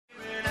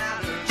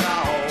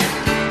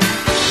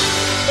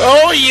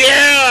Oh,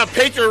 yeah.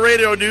 Patriot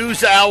Radio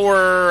News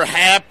Hour.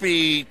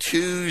 Happy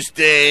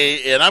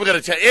Tuesday. And I'm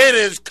going to tell you, it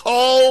is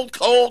cold,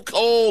 cold,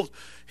 cold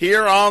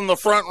here on the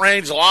Front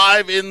Range,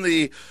 live in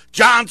the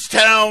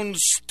Johnstown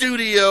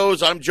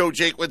studios. I'm Joe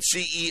Jaquin,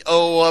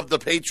 CEO of the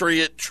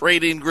Patriot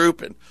Trading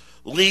Group and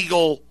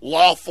legal,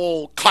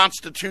 lawful,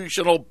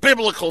 constitutional,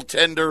 biblical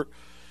tender.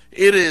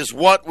 It is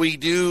what we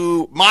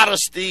do.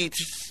 Modesty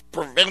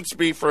prevents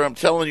me from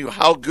telling you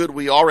how good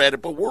we are at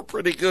it, but we're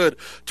pretty good.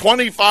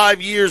 25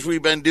 years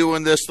we've been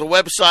doing this. The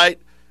website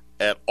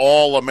at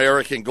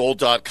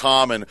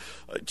allamericangold.com, and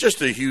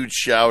just a huge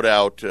shout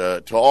out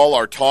to all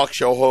our talk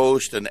show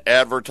hosts and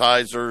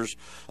advertisers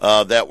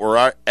that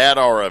were at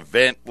our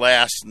event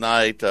last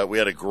night. We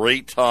had a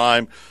great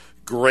time,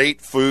 great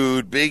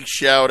food. Big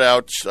shout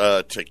outs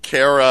to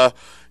Kara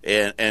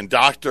and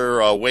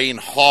Dr. Wayne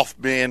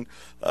Hoffman.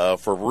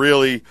 For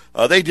really,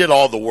 they did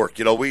all the work.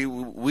 You know,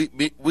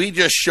 we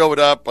just showed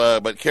up,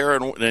 but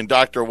Karen and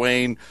Dr.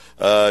 Wayne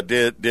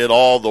did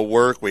all the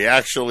work. We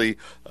actually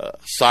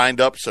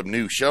signed up some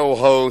new show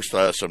hosts,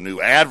 some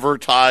new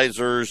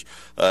advertisers.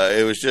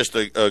 It was just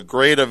a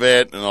great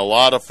event and a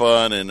lot of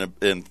fun. And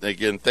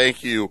again,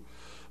 thank you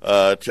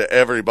to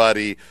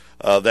everybody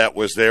that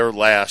was there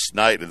last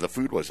night. And the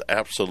food was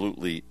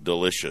absolutely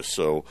delicious.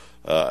 So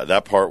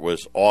that part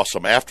was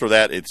awesome. After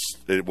that,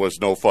 it was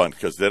no fun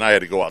because then I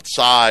had to go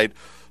outside,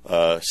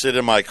 sit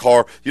in my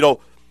car. You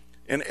know,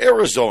 in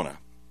Arizona,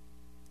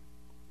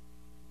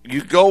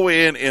 you go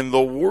in, and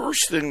the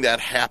worst thing that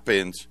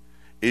happens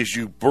is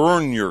you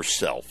burn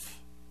yourself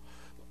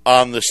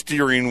on the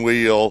steering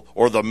wheel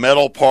or the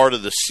metal part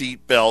of the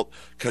seat belt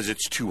because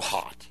it's too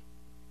hot.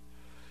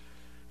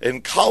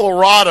 In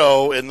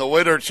Colorado, in the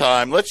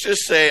wintertime, let's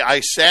just say I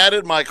sat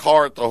in my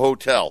car at the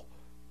hotel,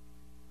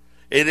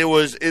 and it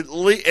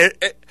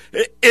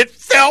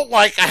felt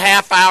like a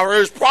half hour. It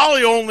was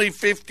probably only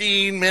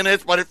 15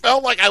 minutes, but it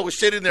felt like I was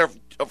sitting there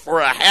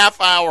for a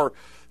half hour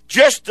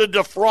just to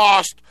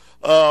defrost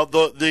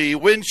the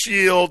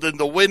windshield and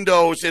the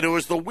windows. And it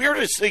was the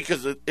weirdest thing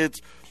because it's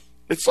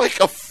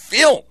like a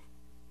film,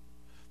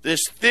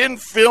 this thin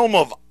film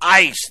of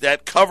ice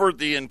that covered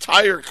the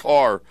entire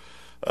car.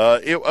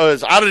 It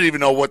was, I didn't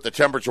even know what the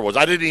temperature was.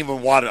 I didn't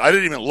even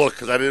look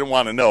because I didn't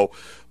want to know.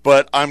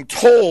 But I'm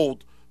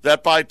told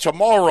that by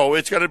tomorrow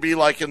it's going to be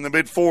like in the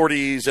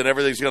mid-40s and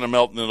everything's going to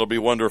melt and it'll be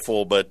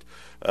wonderful. But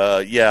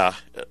yeah,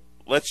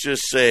 let's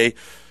just say,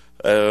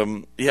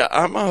 I'm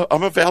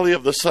a Valley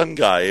of the Sun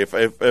guy.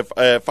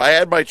 If I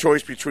had my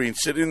choice between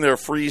sitting there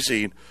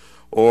freezing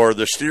or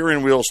the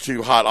steering wheel's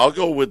too hot, I'll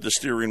go with the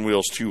steering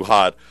wheel's too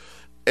hot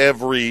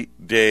every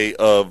day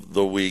of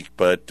the week.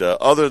 But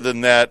other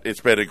than that,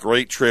 it's been a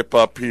great trip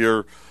up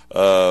here.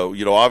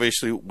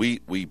 Obviously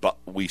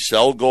we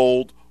sell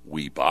gold,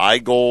 we buy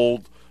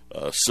gold,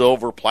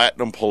 silver,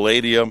 platinum,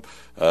 palladium.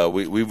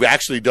 We've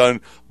actually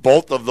done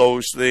both of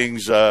those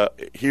things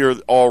here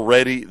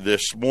already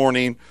this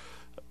morning.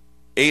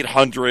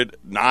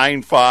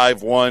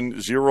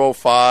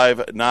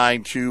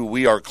 800-951-0592.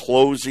 We are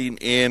closing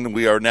in.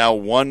 We are now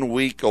 1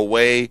 week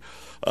away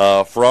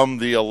from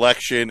the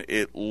election.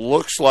 It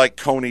looks like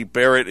Coney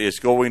Barrett is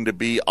going to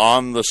be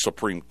on the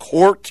Supreme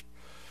Court.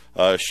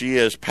 She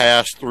has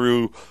passed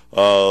through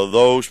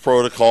those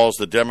protocols.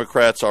 The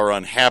Democrats are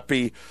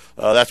unhappy.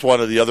 That's one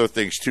of the other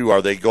things, too.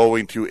 Are they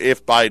going to,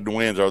 if Biden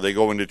wins, are they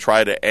going to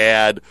try to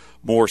add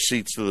more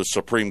seats to the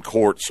Supreme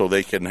Court so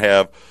they can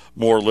have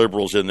more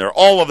liberals in there?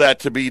 All of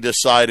that to be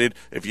decided.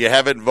 If you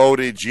haven't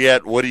voted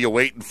yet, what are you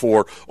waiting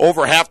for?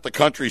 Over half the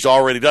country's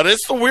already done it.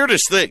 It's the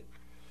weirdest thing.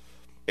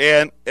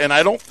 And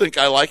I don't think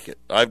I like it.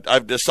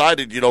 I've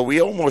decided,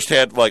 we almost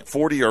had like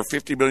 40 or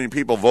 50 million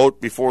people vote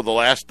before the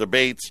last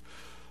debates.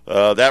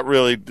 That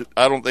really,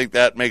 I don't think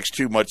that makes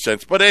too much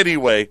sense. But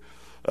anyway,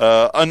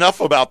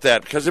 enough about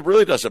that because it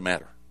really doesn't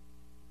matter.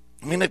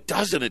 I mean, it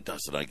doesn't,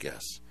 I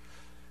guess.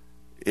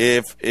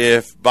 If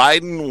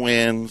Biden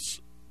wins,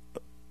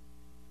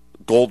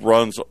 gold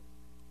runs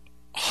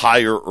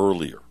higher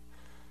earlier.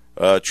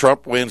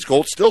 Trump wins,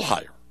 gold's still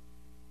higher.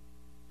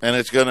 And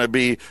it's going to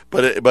be,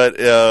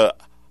 but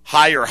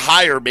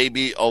higher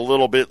maybe a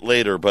little bit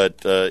later.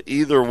 But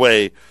either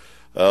way,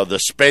 the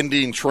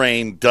spending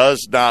train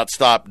does not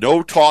stop.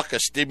 No talk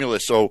of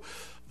stimulus. So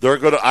they're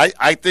going to,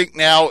 I think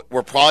now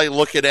we're probably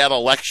looking at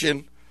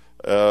election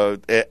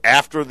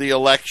after the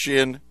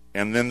election,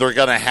 and then they're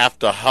going to have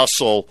to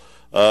hustle.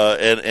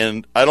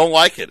 And I don't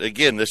like it.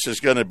 Again, this is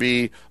going to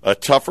be a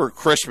tougher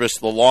Christmas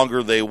the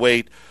longer they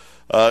wait.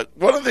 One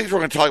of the things we're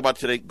going to talk about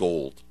today,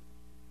 gold.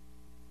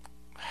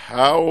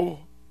 How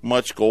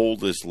much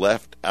gold is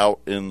left out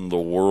in the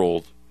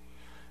world?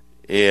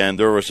 And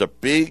there was a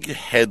big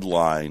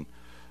headline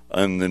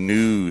on the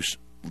news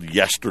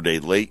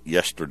late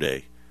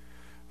yesterday,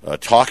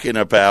 talking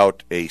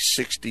about a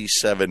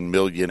 67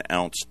 million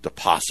ounce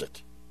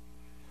deposit.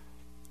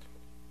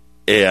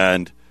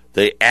 And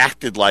they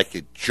acted like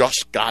it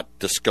just got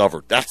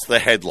discovered. That's the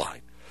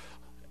headline.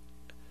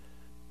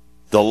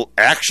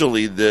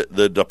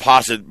 The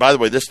deposit, by the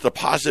way, this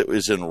deposit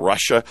is in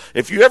Russia.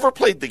 If you ever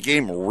played the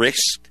game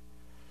Risk,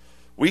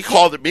 We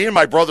called it, me and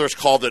my brothers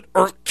called it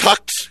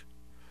Irktuks.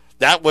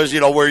 That was,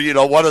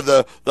 where, one of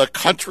the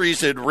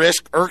countries in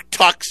risk,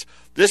 Irktuks.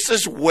 This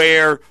is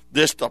where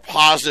this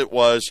deposit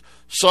was,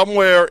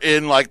 somewhere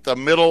in like the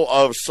middle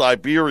of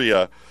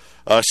Siberia,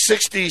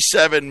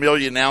 67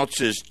 million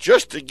ounces.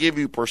 Just to give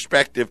you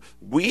perspective,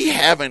 we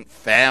haven't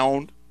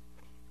found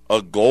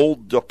a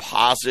gold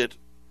deposit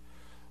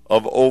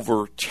of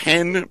over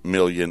 10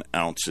 million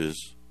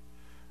ounces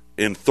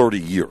in 30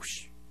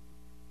 years.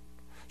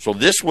 So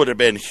this would have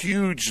been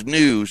huge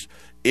news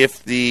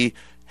if the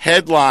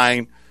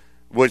headline,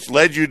 which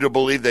led you to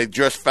believe they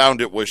just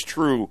found it, was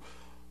true.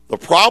 The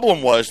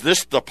problem was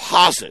this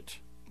deposit,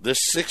 this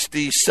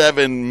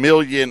 67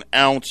 million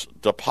ounce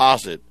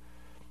deposit,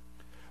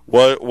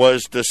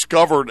 was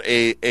discovered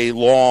a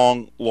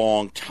long,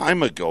 long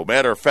time ago.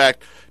 Matter of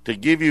fact, to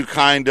give you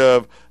kind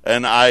of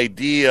an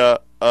idea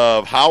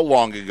of how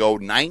long ago,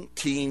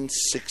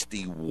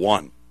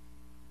 1961.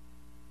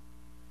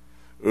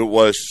 It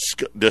was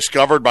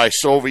discovered by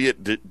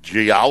Soviet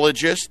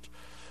geologists.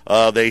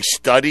 They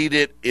studied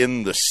it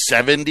in the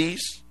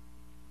 70s.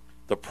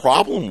 The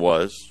problem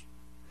was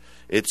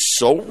it's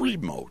so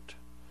remote,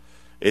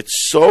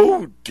 it's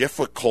so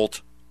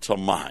difficult to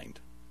mine,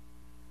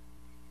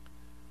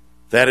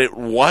 that it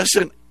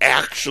wasn't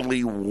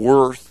actually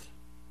worth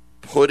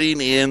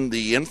putting in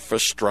the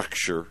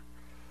infrastructure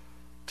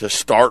to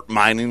start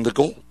mining the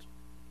gold.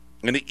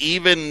 And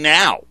even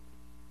now,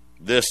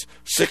 this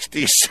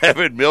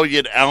 67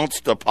 million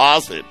ounce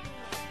deposit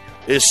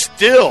is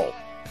still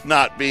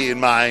not being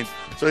mined.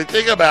 So you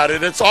think about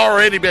it, it's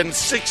already been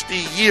 60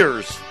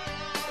 years.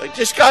 It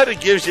just kind of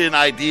gives you an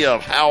idea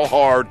of how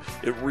hard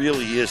it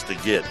really is to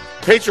get.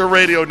 Patriot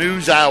Radio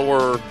News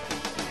Hour.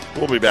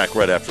 We'll be back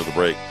right after the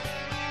break.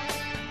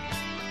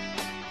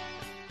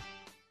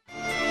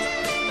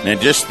 And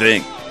just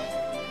think,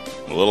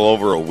 a little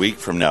over a week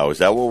from now, is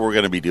that what we're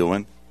going to be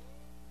doing?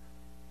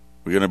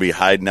 We're going to be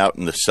hiding out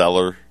in the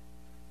cellar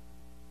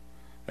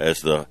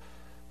as the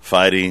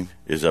fighting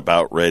is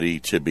about ready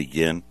to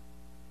begin?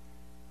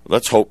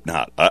 Let's hope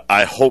not.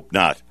 I hope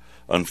not.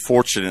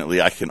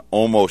 Unfortunately, I can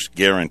almost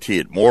guarantee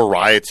it. More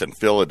riots in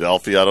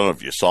Philadelphia. I don't know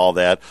if you saw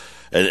that.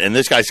 And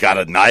this guy's got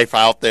a knife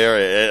out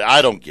there.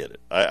 I don't get it.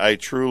 I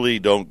truly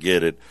don't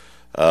get it.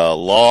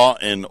 Law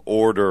and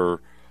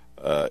order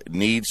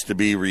needs to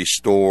be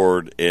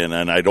restored, and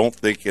I don't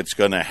think it's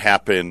going to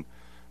happen,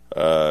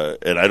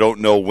 and I don't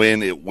know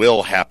when it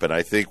will happen.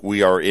 I think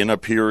we are in a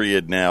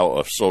period now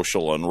of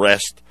social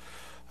unrest,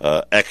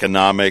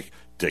 economic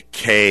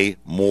decay,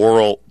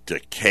 moral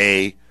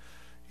decay.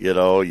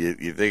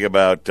 You think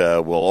about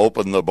we'll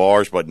open the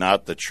bars but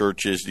not the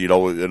churches,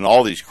 and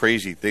all these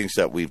crazy things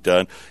that we've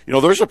done.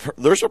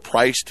 There's a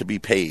price to be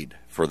paid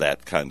for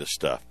that kind of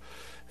stuff.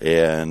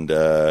 And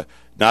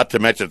not to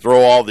mention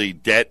throw all the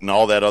debt and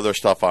all that other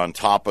stuff on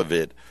top of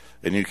it,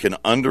 and you can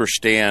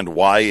understand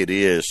why it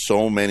is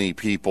so many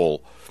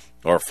people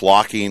are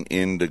flocking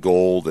into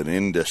gold and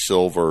into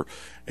silver.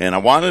 And I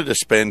wanted to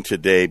spend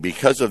today,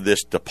 because of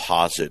this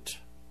deposit,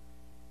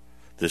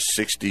 this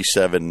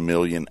 67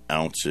 million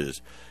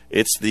ounces,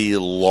 it's the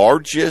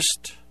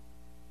largest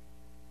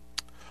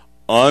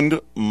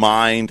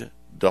unmined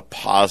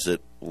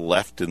deposit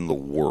left in the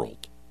world.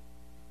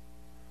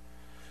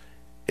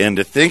 And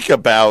to think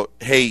about,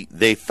 hey,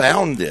 they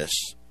found this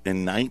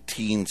in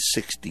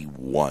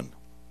 1961.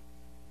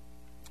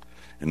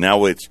 And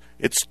now it's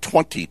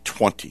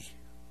 2020.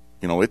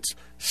 It's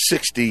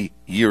 60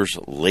 years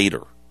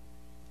later.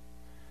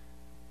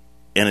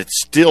 And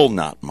it's still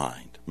not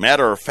mined.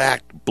 Matter of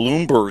fact,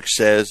 Bloomberg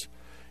says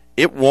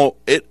it will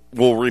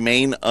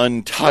remain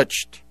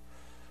untouched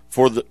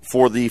for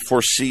the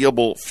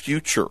foreseeable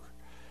future.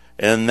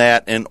 And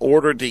that in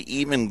order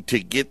to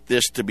get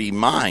this to be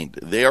mined,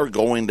 they are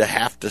going to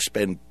have to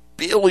spend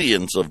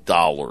billions of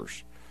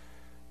dollars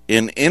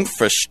in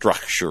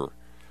infrastructure.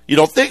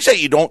 Things that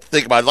you don't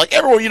think about. Like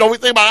everyone, we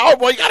think about,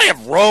 you got to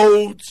have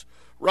roads,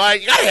 right?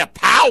 You got to have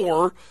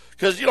power.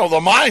 Because,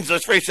 the mines,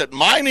 let's face it,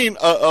 mining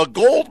a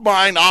gold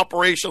mine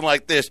operation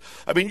like this,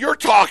 you're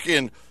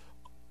talking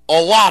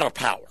a lot of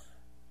power,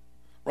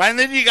 right? And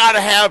then you got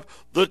to have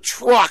the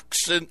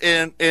trucks,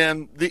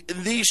 and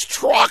these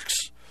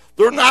trucks,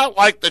 they're not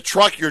like the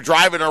truck you're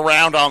driving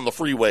around on the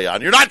freeway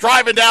on. You're not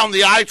driving down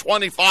the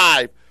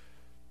I-25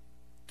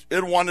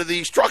 in one of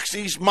these trucks,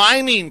 these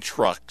mining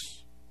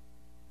trucks.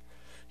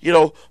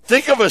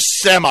 Think of a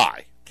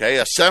semi, okay?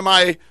 A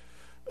semi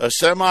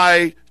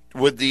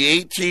with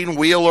the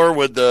 18-wheeler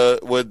with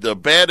the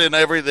bed and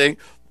everything.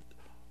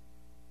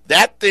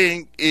 That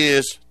thing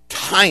is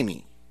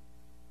tiny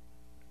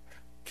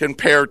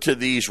compared to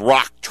these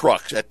rock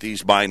trucks at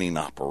these mining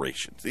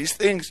operations. These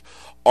things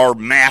are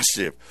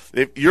massive.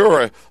 If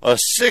you're a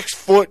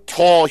 6-foot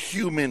tall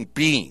human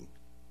being,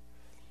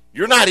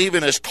 you're not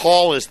even as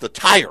tall as the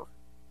tire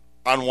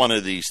on one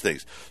of these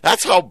things.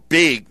 That's how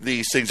big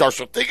these things are.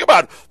 So think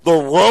about the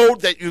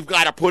road that you've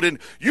got to put in.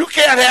 You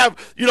can't have,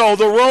 the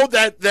road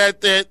that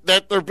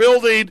they're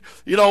building,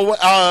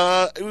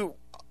 a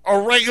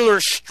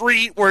regular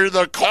street where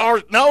the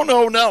cars.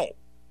 No.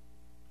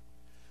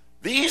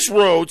 these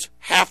roads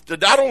have to,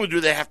 not only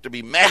do they have to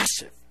be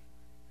massive,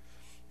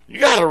 you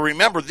got to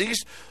remember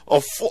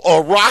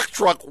a rock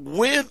truck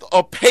with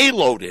a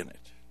payload in it.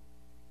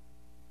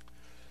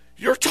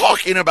 You're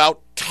talking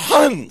about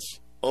tons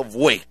of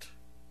weight.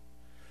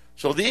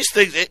 So these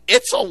things,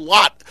 it's a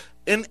lot.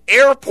 An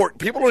airport,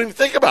 people don't even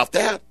think about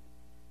that.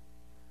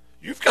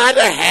 You've got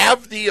to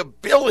have the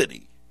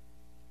ability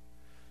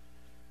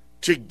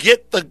to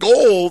get the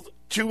gold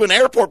to an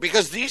airport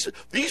because these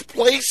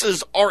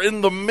places are in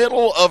the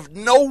middle of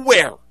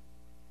nowhere.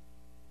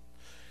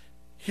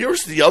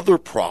 Here's the other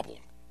problem.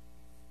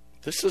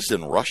 This is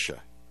in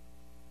Russia,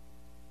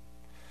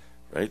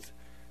 right?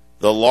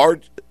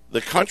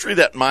 The country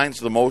that mines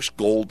the most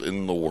gold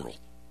in the world.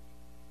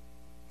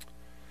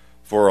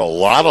 For a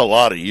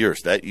lot of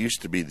years, that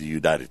used to be the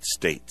United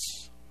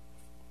States.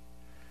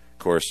 Of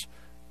course,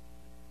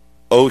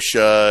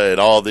 OSHA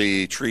and all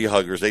the tree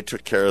huggers, they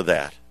took care of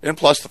that. And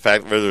plus the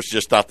fact that there's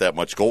just not that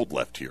much gold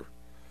left here.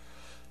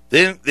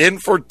 Then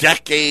for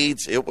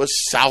decades, it was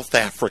South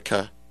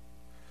Africa.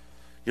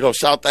 You know,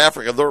 South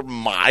Africa, they're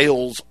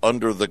miles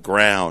under the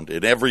ground.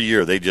 And every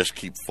year, they just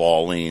keep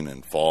falling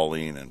and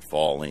falling and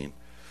falling.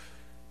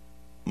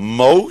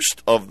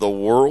 Most of the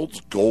world's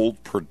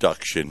gold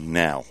production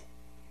now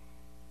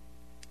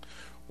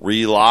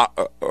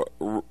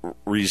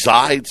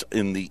resides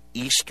in the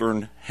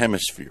Eastern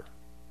Hemisphere.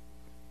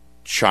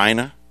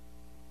 China,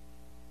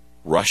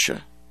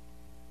 Russia,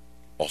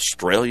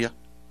 Australia.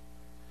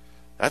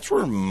 That's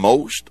where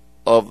most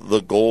of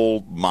the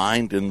gold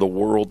mined in the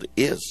world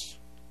is.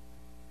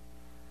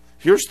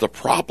 Here's the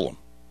problem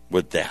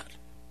with that.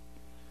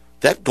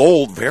 That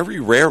gold very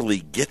rarely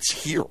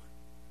gets here.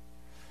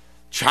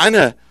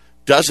 China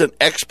doesn't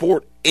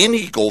export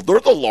any gold. They're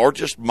the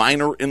largest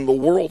miner in the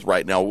world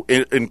right now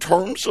in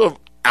terms of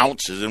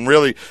ounces, and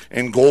really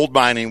in gold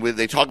mining,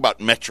 they talk about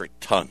metric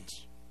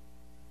tons.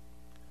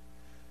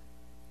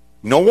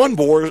 No one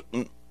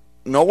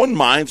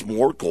mines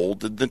more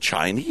gold than the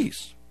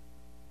Chinese,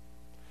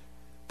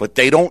 but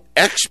they don't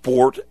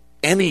export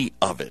any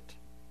of it.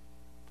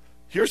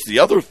 Here's the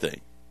other thing.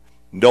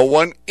 No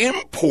one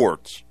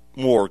imports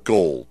more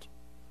gold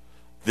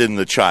than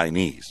the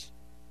Chinese.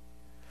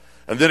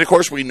 And then, of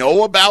course, we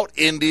know about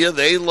India.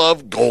 They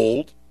love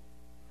gold.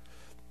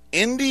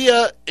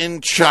 India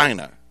and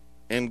China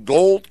and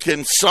gold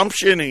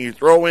consumption, and you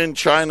throw in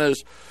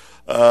China's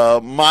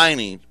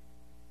mining,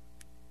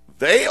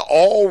 they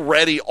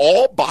already,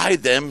 all by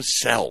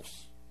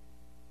themselves,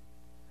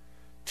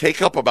 take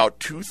up about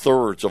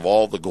 2/3 of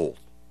all the gold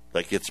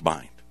that gets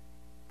mined.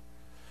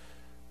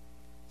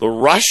 The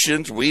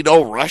Russians, we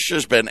know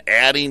Russia's been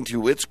adding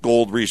to its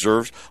gold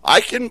reserves. I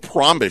can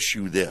promise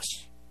you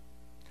this.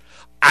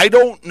 I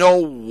don't know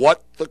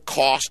what the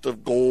cost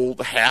of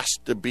gold has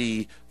to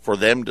be for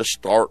them to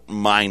start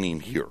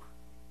mining here.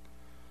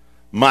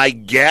 My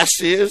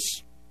guess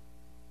is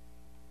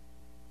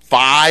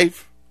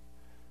 $5,000,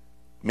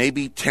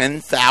 maybe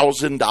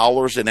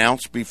 $10,000 an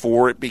ounce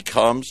before it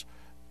becomes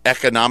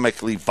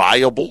economically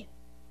viable.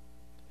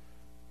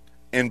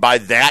 And by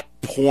that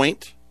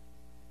point,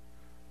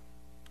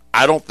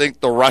 I don't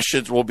think the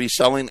Russians will be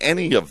selling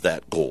any of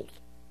that gold.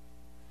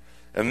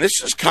 And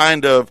this is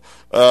kind of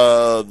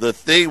the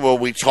thing when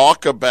we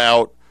talk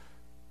about,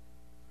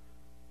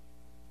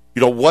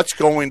 what's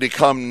going to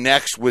come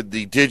next with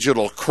the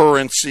digital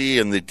currency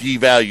and the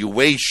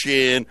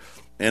devaluation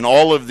and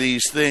all of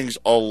these things.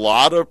 A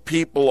lot of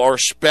people are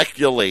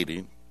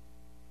speculating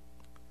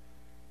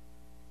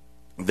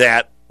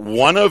that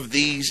one of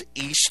these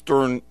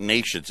Eastern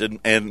nations,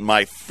 and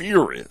my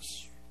fear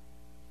is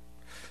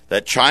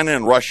that China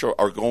and Russia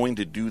are going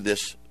to do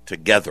this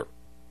together.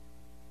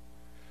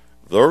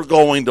 They're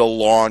going to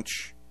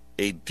launch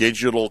a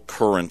digital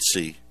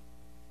currency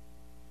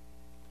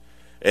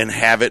and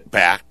have it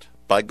backed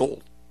by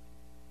gold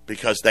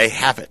because they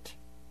have it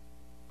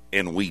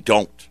and we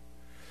don't.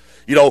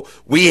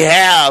 We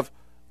have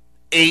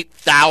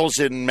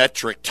 8,000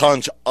 metric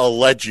tons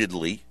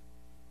allegedly,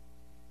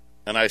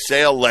 and I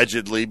say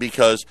allegedly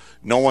because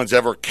no one's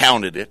ever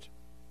counted it.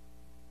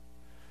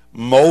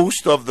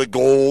 Most of the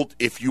gold,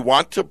 if you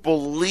want to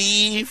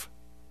believe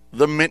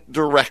the mint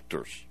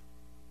directors,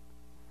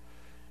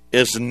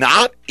 is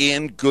not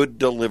in good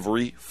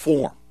delivery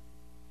form.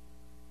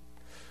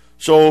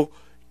 So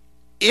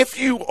if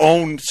you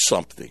owned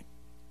something,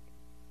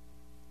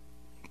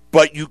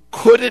 but you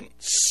couldn't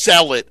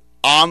sell it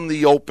on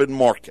the open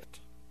market,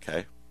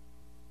 okay,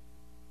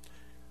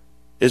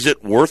 is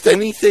it worth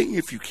anything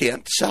if you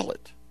can't sell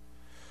it?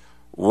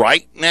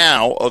 Right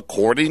now,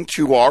 according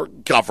to our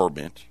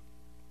government,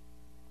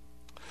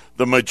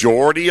 the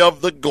majority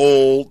of the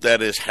gold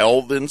that is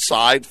held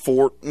inside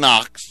Fort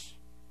Knox,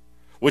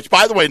 which,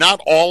 by the way,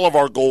 not all of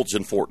our gold's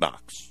in Fort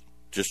Knox,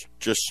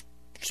 just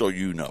so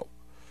you know.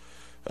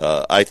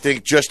 I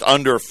think just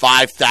under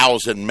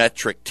 5,000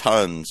 metric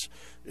tons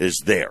is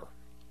there.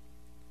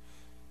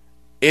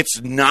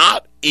 It's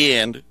not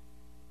in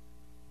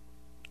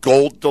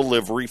gold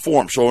delivery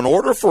form. So in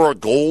order for a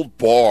gold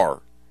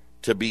bar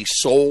to be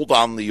sold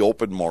on the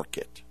open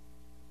market,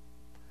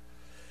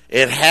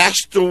 it has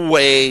to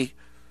weigh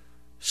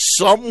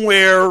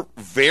somewhere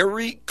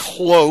very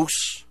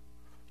close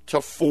to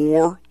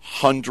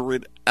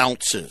 400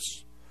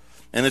 ounces.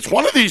 And it's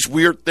one of these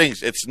weird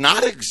things. It's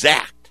not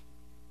exact.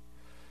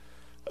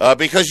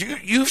 Because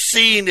you've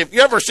seen, if you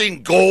ever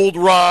seen Gold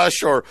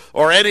Rush or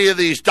any of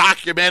these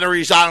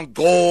documentaries on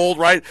gold,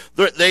 right?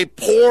 They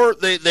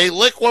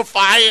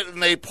liquefy it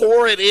and they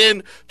pour it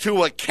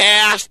into a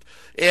cast,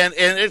 and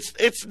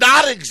it's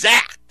not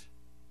exact,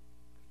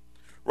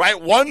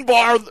 right? One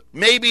bar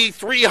maybe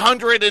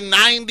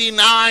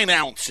 399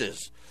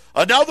 ounces,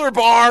 another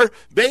bar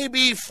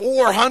maybe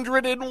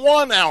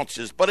 401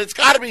 ounces, but it's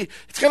going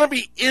to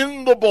be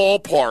in the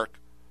ballpark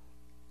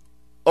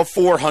of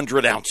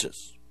 400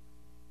 ounces.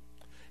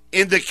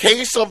 In the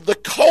case of the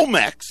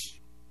COMEX,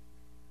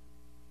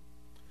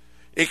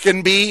 it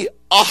can be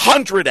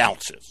 100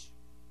 ounces.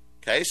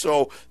 Okay,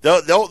 so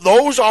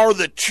those are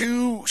the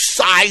two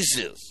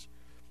sizes.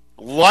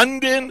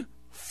 London,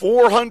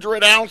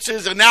 400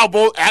 ounces, and now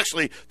both,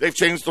 actually, they've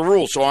changed the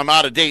rules, so I'm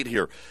out of date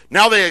here.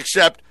 Now they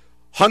accept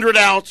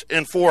 100-ounce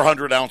and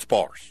 400-ounce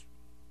bars.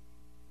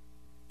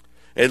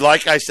 And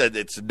like I said,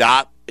 it's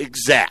not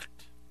exact.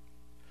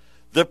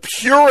 The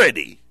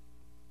purity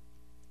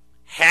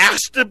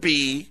has to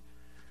be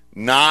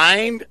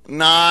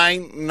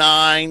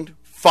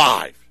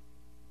 9995.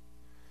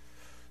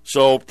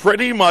 So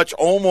pretty much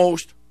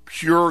almost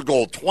pure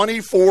gold.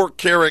 24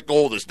 karat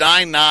gold is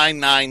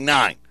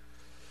 9999.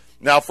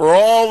 Now for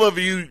all of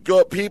you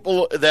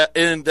people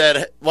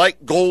that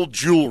like gold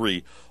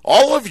jewelry,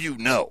 all of you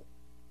know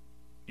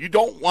you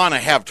don't want to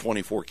have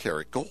 24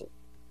 karat gold.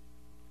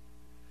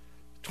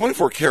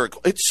 24 karat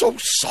gold, it's so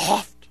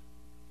soft.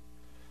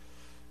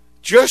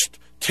 Just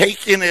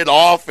taking it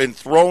off and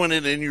throwing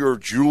it in your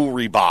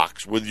jewelry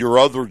box with your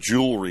other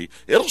jewelry,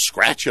 it'll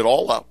scratch it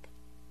all up.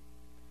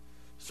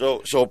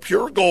 So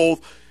pure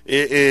gold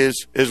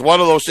is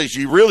one of those things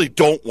you really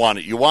don't want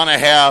it. You want to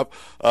have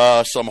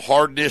some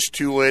hardness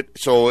to it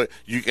so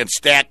you can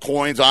stack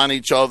coins on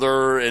each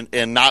other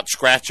and not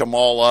scratch them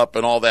all up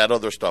and all that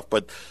other stuff.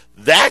 But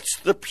that's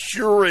the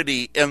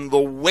purity and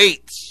the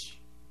weights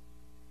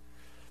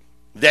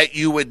that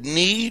you would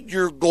need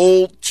your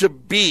gold to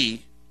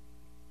be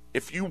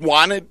if you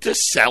wanted to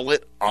sell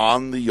it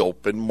on the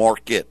open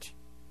market.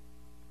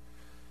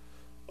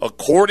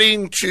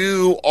 According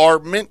to our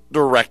mint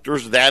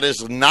directors, that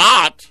is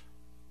not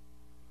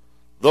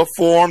the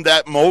form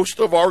that most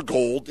of our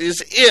gold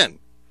is in,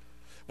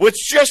 which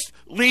just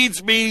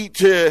leads me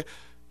to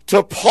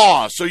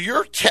pause. So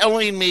you're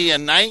telling me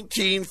in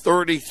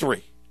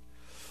 1933,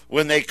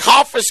 when they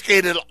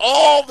confiscated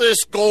all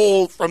this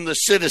gold from the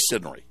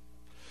citizenry,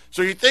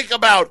 so you think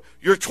about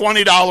your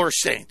 $20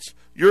 Saints,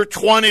 your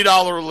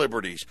 $20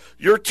 Liberties,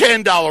 your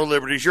 $10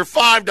 Liberties, your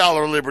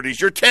 $5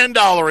 Liberties, your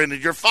 $10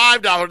 Indians, your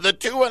 $5, the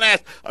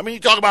 2.5. I mean, you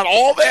talk about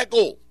all that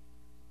gold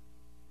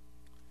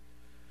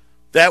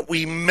that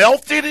we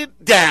melted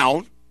it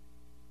down,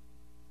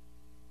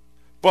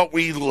 but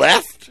we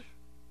left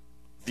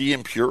the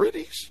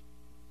impurities.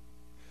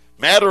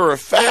 Matter of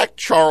fact,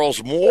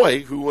 Charles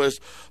Moy, who was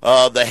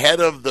the head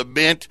of the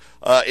mint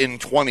in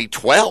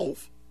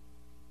 2012,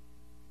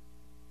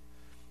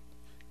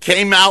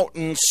 came out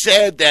and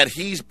said that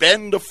he's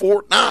been to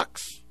Fort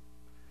Knox.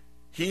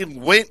 He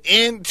went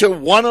into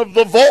one of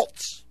the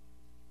vaults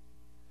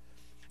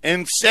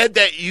and said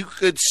that you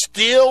could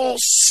still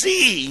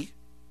see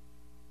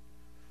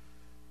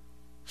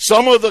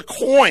some of the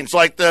coins,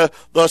 like the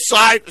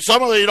side,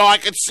 some of the, I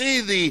could see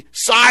the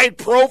side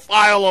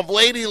profile of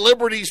Lady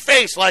Liberty's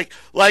face, like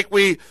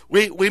we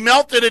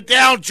melted it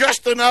down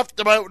just enough,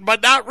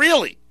 but not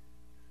really.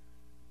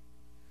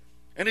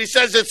 And he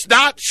says it's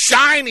not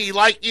shiny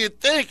like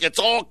you'd think. It's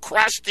all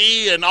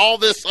crusty and all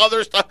this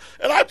other stuff.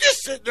 And I'm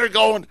just sitting there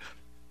going,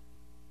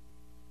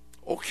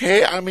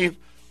 okay, I mean,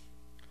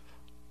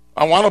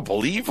 I want to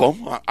believe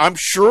him. I'm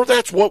sure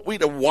that's what we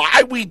did.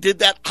 Why we did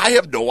that, I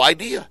have no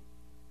idea.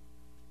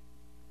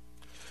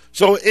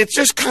 So it's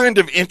just kind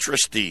of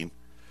interesting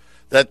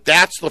that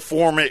that's the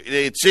form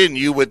it's in.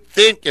 You would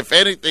think, if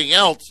anything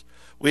else,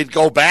 we'd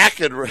go back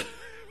and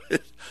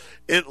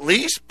at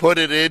least put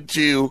it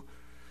into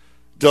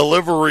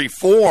delivery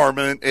form,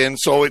 and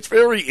so it's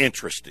very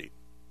interesting.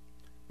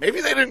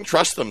 Maybe they didn't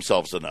trust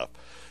themselves enough,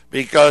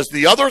 because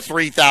the other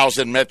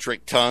 3,000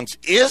 metric tons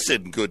is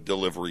in good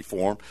delivery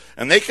form,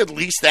 and they could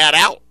lease that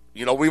out.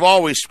 You know,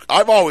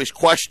 I've always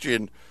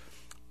questioned,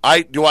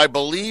 do I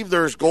believe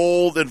there's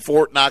gold in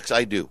Fort Knox?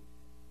 I do.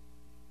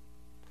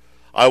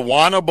 I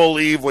want to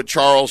believe what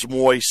Charles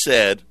Moy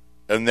said,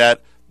 and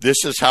that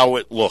this is how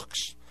it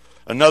looks.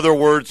 In other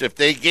words, if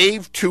they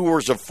gave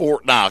tours of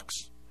Fort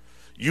Knox,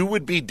 you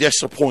would be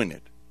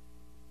disappointed.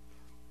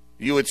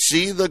 You would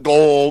see the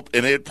gold,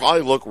 and it'd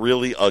probably look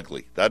really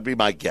ugly. That'd be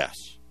my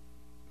guess.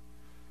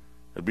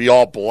 It'd be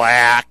all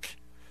black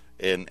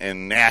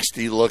and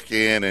nasty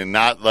looking, and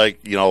not like,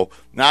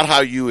 not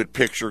how you would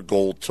picture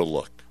gold to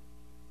look.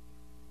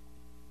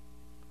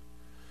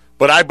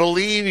 But I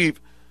believe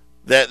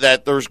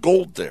that there's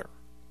gold there.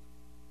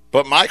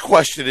 But my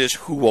question is,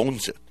 who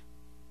owns it?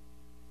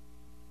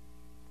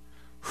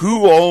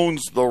 Who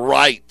owns the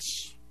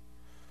rights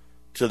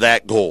to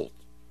that gold.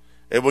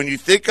 And when you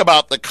think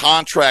about the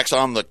contracts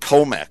on the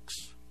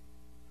COMEX,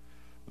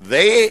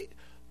 they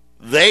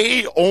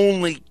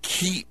only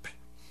keep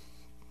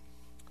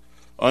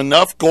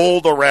enough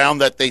gold around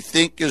that they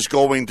think is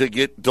going to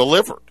get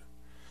delivered.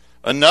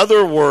 In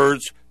other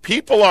words,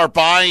 people are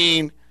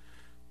buying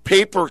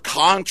paper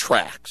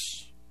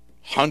contracts,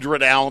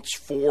 100-ounce,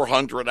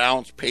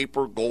 400-ounce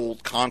paper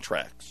gold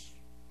contracts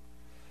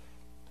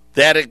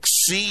that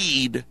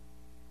exceed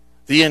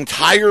the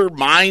entire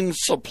mine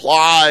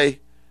supply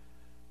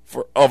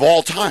of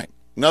all time.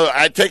 No,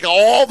 I take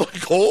all the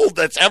gold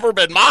that's ever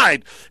been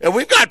mined, and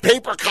we've got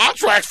paper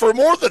contracts for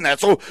more than that,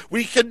 so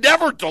we can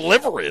never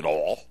deliver it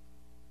all.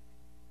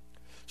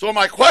 So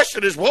my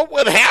question is, what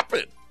would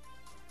happen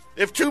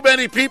if too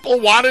many people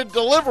wanted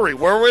delivery?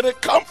 Where would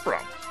it come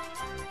from?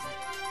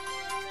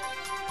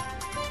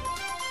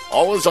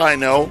 All as I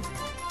know,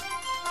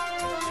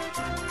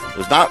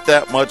 there's not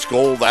that much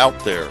gold out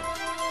there.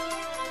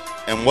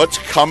 And what's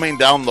coming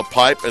down the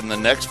pipe in the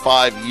next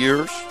 5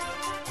 years,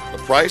 the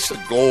price of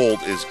gold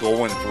is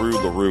going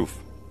through the roof.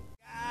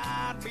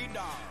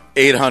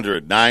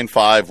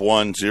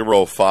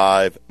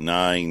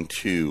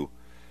 800-951-0592.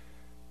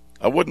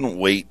 I wouldn't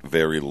wait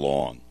very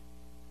long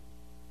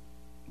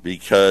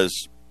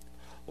because,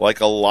 like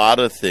a lot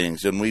of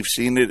things, and we've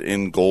seen it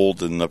in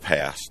gold in the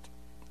past,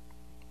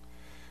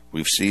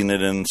 we've seen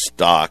it in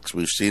stocks,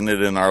 we've seen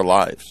it in our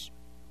lives.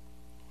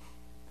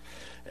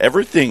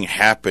 Everything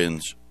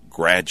happens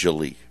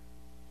gradually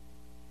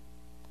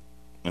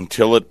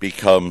until it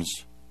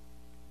becomes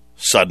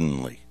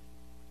suddenly.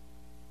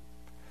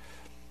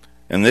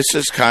 And this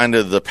is kind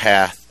of the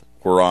path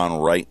we're on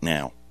right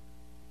now.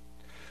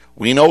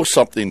 We know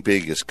something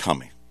big is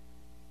coming.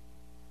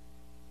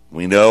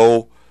 We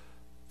know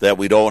that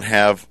we don't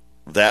have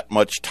that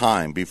much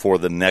time before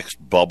the next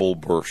bubble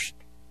burst.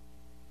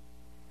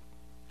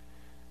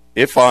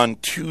 If on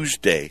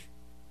Tuesday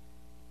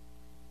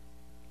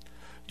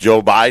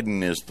Joe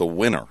Biden is the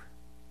winner,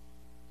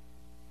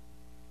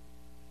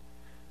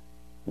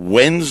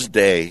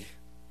 Wednesday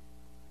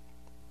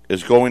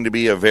is going to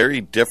be a very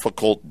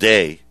difficult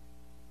day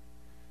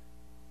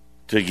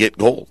to get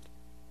gold.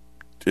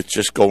 It's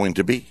just going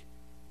to be.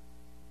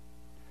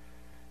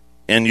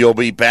 And you'll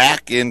be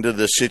back into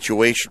the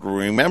situation.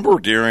 Remember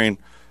during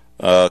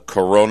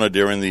Corona,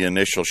 during the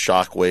initial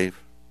shock wave?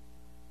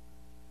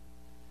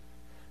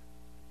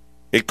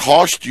 It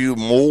cost you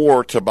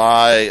more to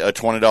buy a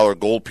 $20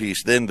 gold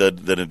piece then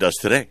than it does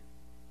today.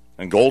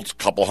 And gold's a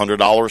couple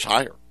 $100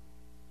 higher.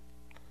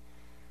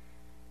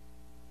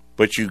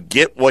 But you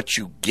get what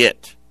you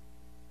get.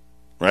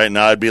 Right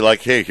now, I'd be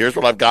like, hey, here's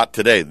what I've got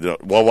today.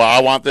 Well,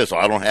 I want this.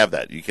 I don't have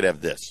that. You can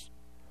have this.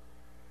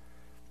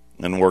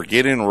 And we're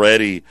getting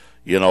ready,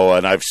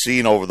 and I've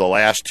seen over the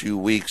last 2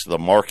 weeks the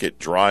market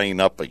drying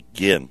up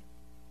again.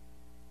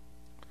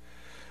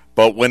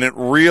 But when it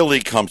really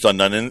comes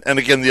undone, and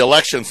again, the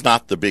election's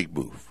not the big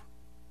move.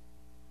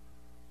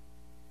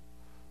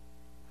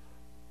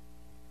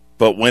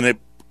 But when it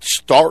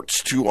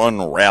starts to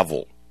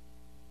unravel,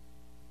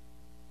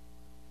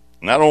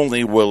 not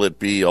only will it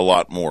be a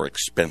lot more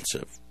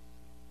expensive,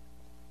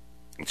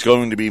 it's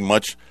going to be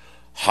much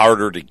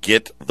harder to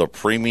get. The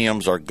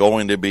premiums are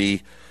going to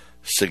be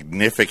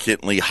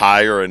significantly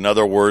higher. In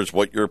other words,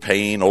 what you're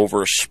paying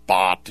over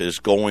spot is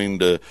going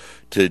to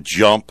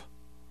jump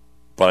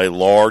by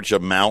large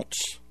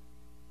amounts.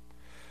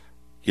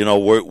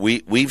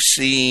 We've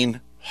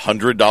seen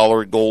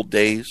 $100 gold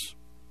days.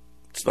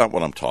 It's not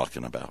what I'm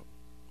talking about.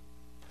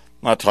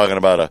 I'm not talking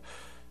about a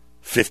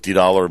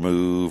 $50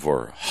 move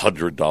or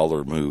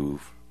 $100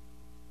 move.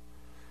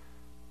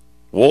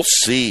 We'll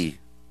see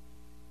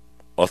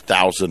a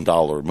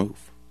 $1,000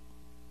 move.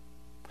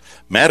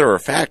 Matter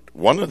of fact,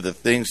 one of the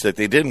things that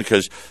they didn't,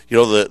 because,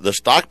 the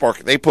stock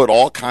market, they put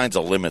all kinds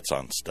of limits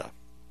on stuff,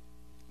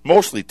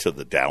 mostly to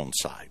the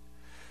downside,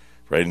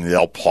 right? And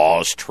they'll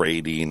pause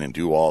trading and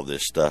do all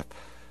this stuff.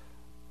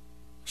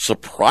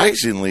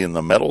 Surprisingly, in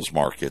the metals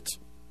markets,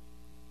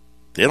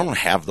 they don't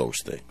have those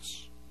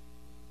things.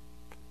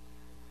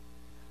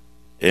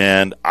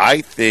 And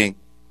I think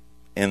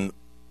in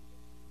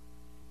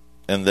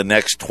the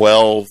next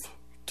 12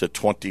 to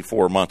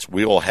 24 months,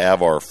 we will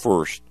have our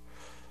first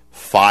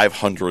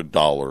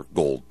 $500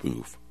 gold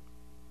move.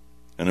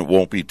 And it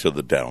won't be to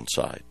the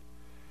downside.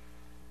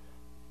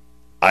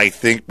 I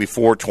think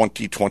before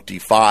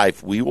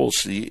 2025, we will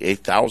see a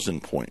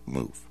 1,000-point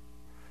move.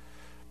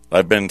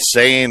 I've been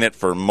saying it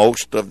for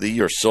most of the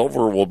year.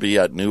 Silver will be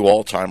at new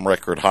all-time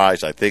record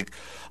highs. I think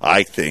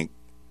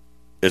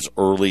as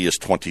early as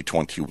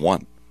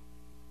 2021.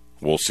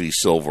 We'll see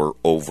silver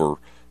over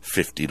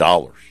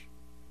 $50.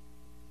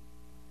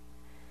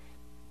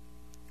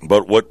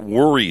 But what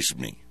worries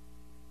me,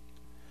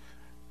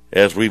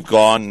 as we've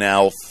gone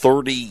now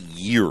 30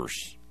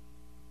 years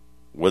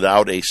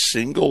without a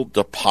single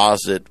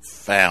deposit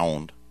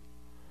found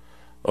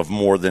of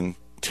more than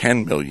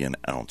 10 million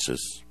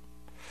ounces.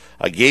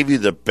 I gave you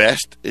the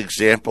best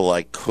example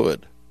I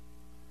could.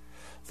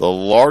 The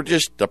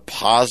largest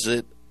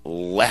deposit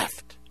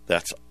left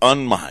that's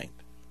unmined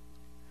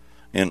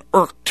in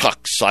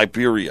Irkutsk,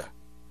 Siberia,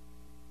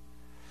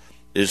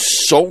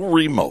 is so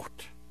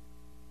remote,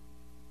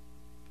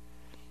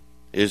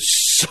 just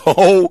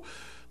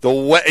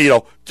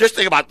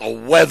think about the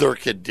weather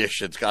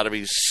conditions got to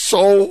be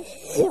so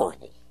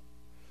horrible.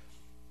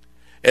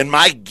 And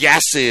my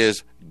guess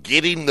is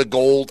getting the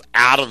gold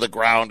out of the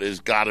ground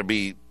has got to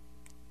be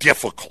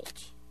difficult.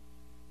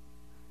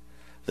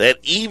 That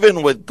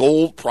even with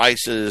gold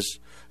prices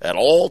at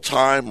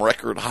all-time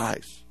record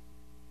highs,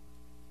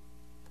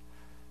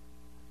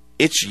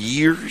 it's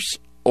years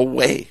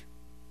away.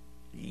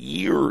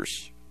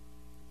 Years.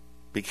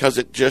 Because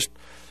it just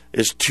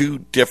is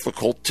too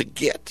difficult to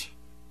get.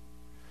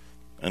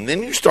 And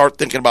then you start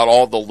thinking about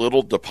all the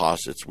little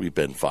deposits we've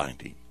been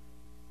finding.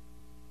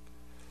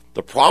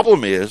 The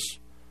problem is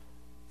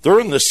they're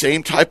in the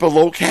same type of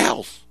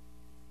locales.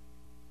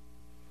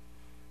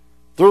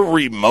 They're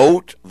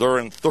remote. They're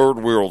in third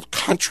world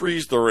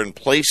countries. They're in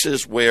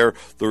places where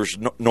there's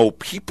no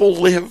people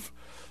live.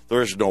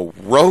 There's no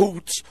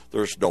roads.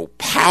 There's no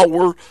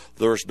power.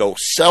 There's no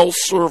cell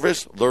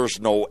service. There's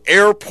no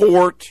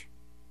airport.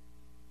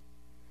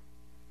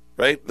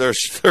 Right?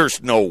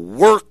 There's no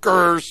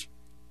workers.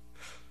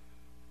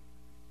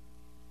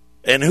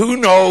 And who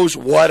knows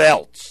what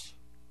else?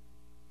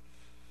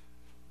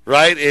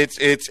 Right?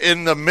 It's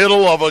in the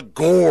middle of a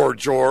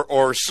gorge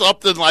or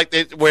something like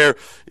that, where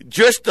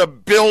just to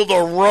build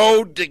a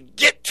road to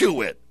get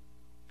to it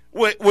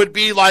would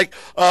be like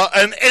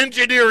an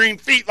engineering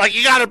feat. Like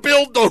you got to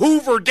build the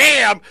Hoover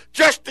Dam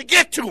just to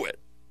get to it.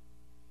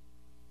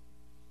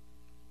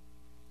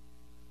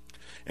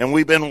 And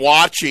we've been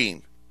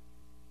watching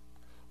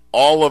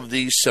all of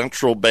these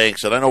central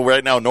banks, and I know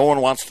right now no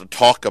one wants to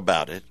talk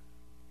about it,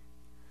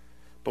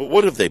 but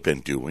what have they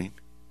been doing?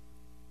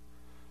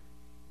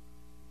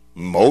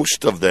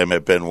 Most of them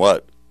have been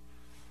what?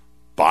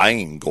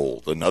 Buying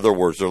gold. In other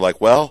words, they're like,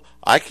 well,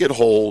 I could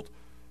hold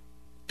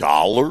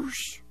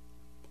dollars.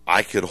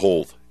 I could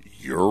hold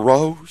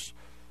euros.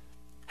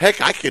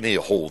 Heck, I can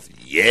hold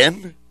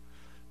yen,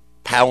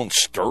 pound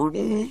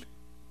sterling,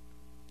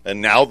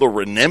 and now the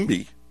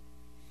renminbi.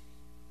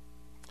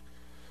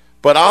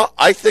 But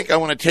I think I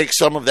want to take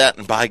some of that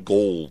and buy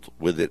gold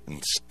with it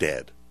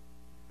instead.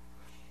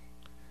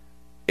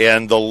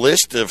 And the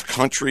list of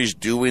countries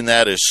doing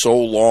that is so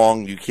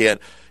long you can't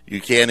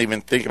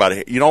even think about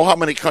it. You know how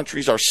many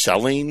countries are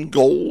selling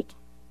gold?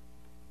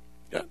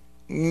 Yeah,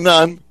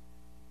 none.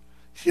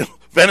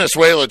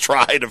 Venezuela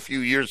tried a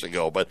few years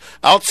ago, but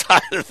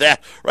outside of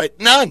that, right,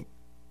 none.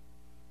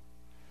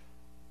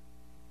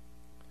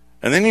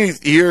 And then you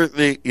hear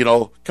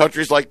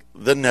countries like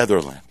the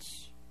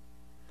Netherlands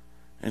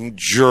and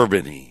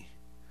Germany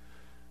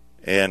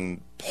and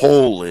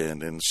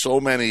Poland and so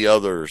many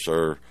others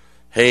are,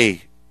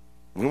 hey,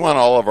 we want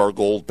all of our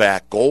gold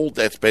back. Gold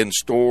that's been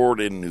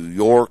stored in New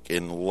York,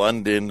 in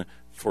London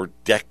for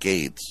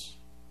decades.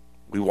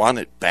 We want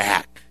it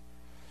back.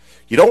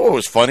 You know what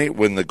was funny?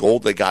 When the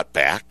gold they got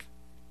back,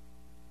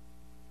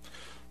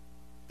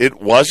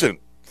 it wasn't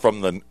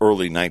from the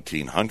early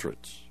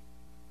 1900s.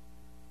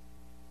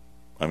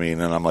 I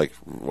mean, and I'm like,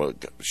 well,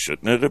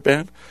 shouldn't it have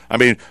been? I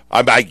mean,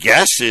 my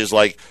guess is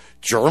like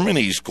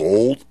Germany's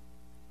gold,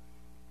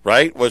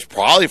 right, was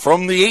probably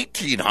from the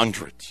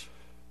 1800s.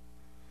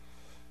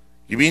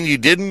 You mean you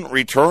didn't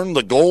return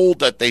the gold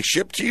that they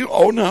shipped to you?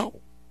 Oh, no.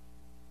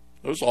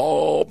 It was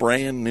all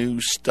brand new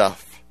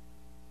stuff.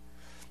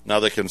 Now,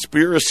 the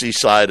conspiracy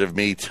side of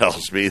me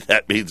tells me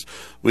that means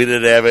we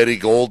didn't have any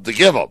gold to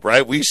give up,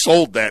 right? We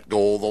sold that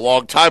gold a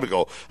long time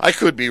ago. I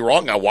could be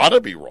wrong. I want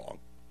to be wrong.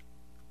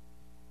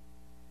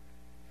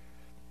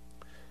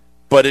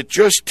 But it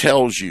just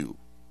tells you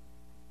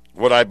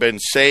what I've been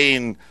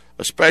saying,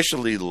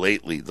 especially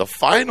lately. The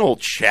final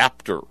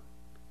chapter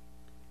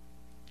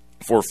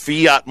for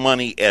fiat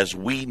money as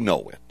we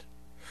know it,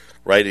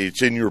 right?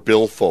 It's in your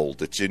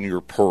billfold. It's in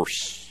your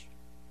purse.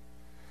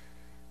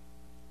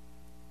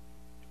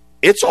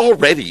 It's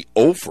already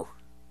over.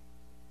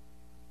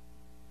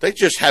 They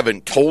just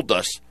haven't told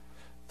us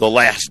the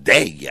last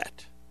day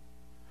yet.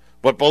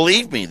 But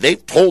believe me,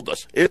 they've told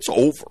us it's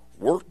over.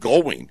 We're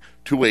going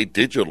to a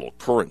digital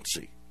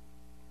currency.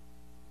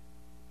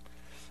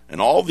 And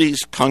all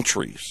these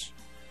countries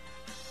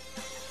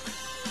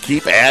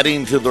keep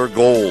adding to their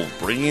gold,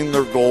 bringing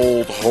their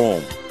gold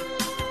home,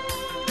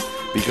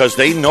 because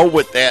they know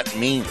what that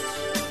means.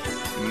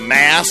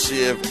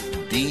 Massive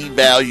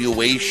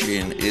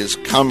devaluation is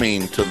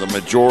coming to the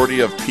majority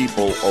of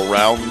people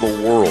around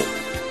the world.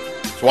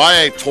 That's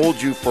why I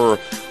told you for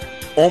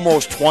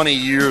almost 20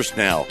 years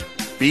now,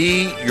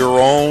 be your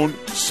own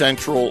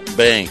central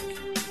bank.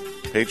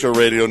 Patriot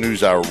Radio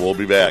News Hour. We'll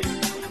be back.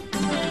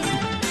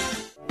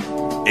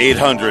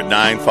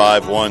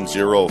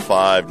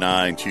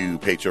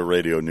 800-951-0592, Patriot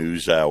Radio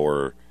News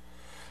Hour.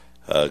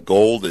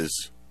 Gold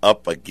is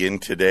up again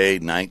today,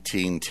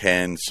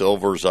 $19.10.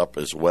 Silver's up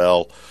as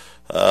well.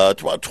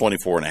 It's about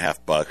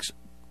 $24.50.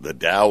 The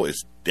Dow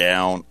is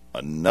down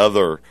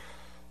another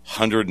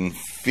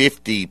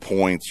 150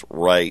 points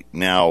right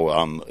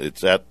now.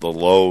 It's at the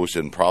lows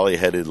and probably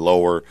headed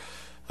lower.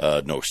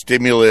 No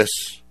stimulus.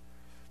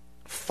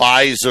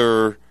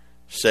 Pfizer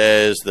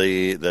says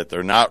that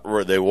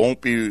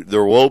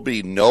there will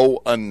be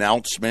no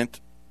announcement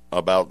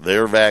about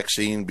their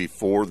vaccine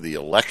before the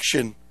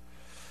election.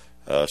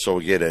 So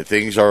again,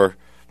 things are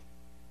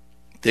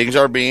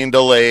being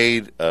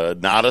delayed.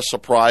 Not a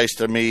surprise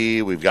to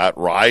me. We've got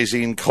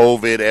rising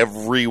COVID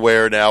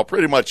everywhere now,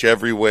 pretty much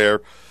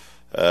everywhere.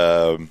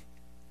 After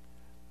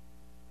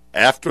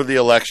the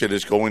election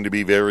is going to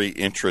be very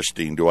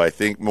interesting. Do I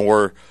think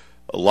more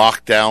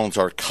lockdowns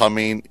are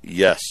coming?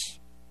 Yes.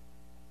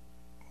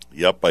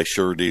 Yep, I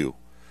sure do.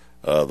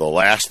 The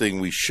last thing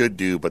we should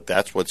do, but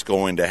that's what's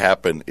going to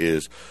happen,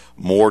 is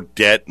more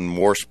debt and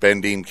more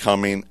spending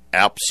coming.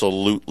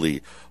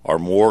 Absolutely. Are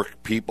more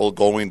people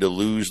going to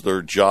lose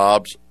their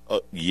jobs?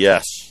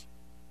 Yes.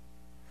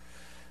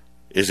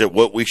 Is it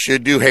what we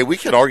should do? Hey, we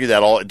can argue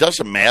that all. It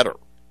doesn't matter.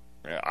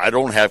 I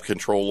don't have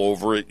control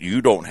over it.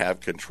 You don't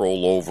have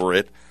control over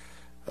it.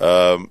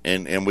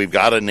 And we've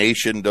got a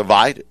nation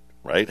divided,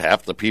 right?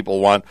 Half the people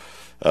want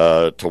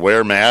to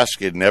wear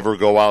masks and never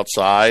go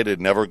outside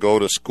and never go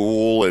to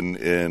school,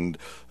 and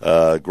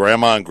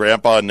grandma and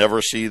grandpa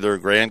never see their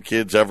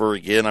grandkids ever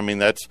again. I mean,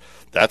 that's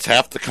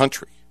half the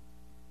country.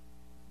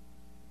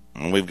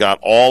 And we've got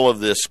all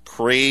of this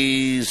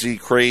crazy,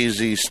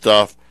 crazy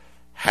stuff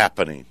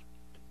happening.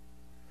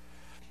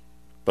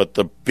 But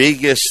the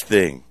biggest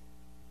thing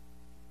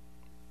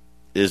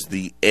is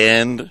the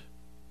end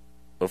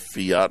of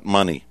fiat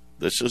money.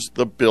 This is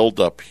the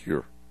buildup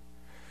here.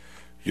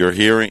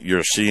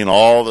 You're seeing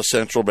all the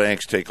central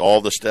banks take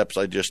all the steps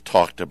I just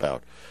talked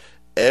about.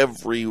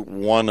 Every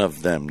one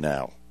of them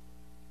now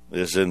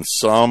is in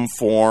some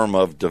form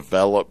of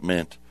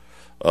development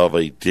of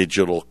a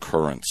digital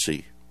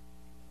currency.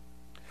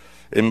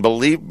 And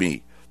believe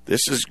me,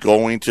 this is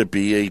going to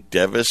be a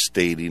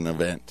devastating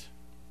event.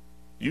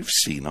 You've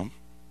seen them.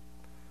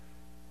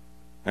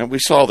 And we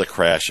saw the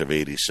crash of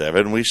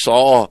 87. We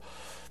saw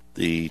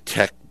the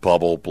tech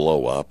bubble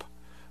blow up.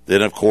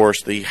 Then, of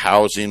course, the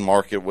housing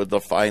market with the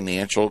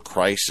financial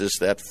crisis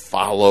that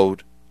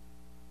followed.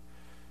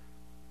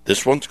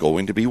 This one's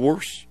going to be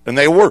worse. And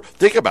they were.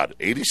 Think about it.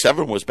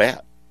 87 was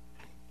bad.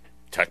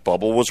 Tech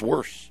bubble was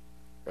worse.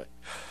 Right?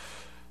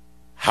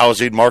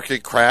 Housing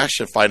market crash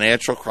and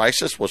financial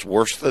crisis was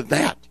worse than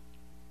that.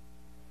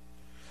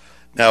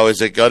 Now,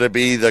 is it going to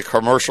be the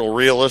commercial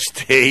real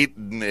estate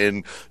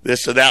and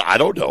this and that? I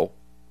don't know.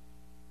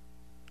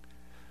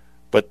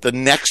 But the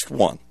next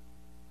one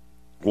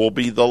will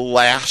be the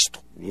last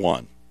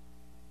one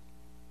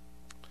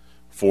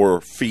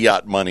for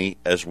fiat money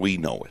as we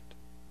know it,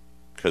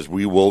 because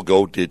we will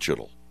go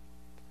digital.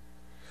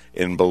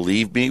 And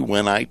believe me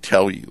when I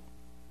tell you,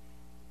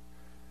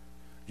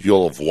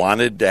 you'll have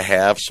wanted to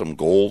have some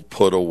gold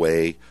put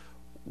away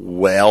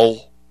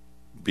well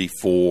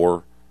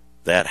before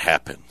that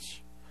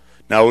happens.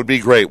 Now, it would be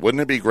great.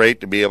 Wouldn't it be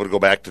great to be able to go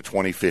back to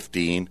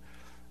 2015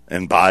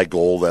 and buy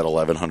gold at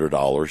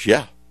 $1,100?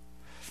 Yeah.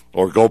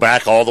 Or go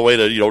back all the way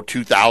to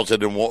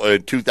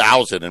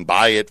 2000 and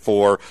buy it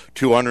for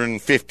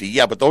 $250.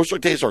 Yeah, but those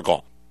days are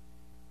gone.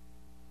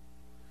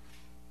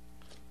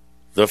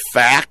 The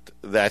fact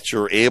that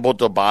you're able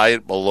to buy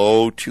it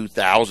below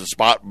 2,000,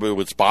 spot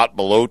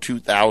below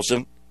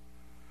 2,000,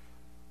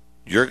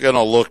 you're going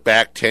to look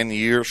back 10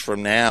 years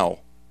from now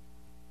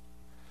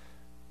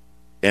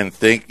and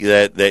think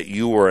that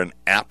you were an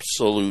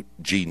absolute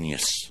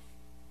genius.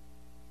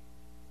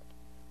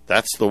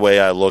 That's the way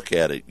I look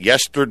at it.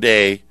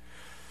 Yesterday,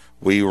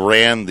 we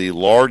ran the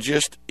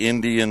largest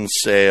Indian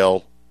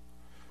sale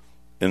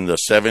in the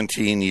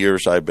 17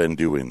 years I've been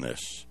doing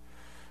this.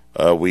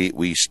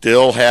 We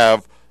still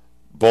have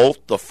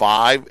both the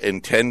 $5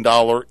 and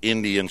 $10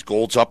 Indians.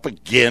 Gold's up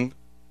again.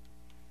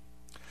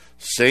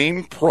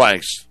 Same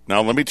price.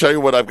 Now, let me tell you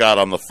what I've got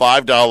on the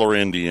 $5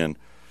 Indian.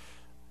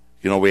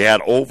 We had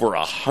over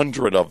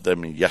 100 of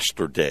them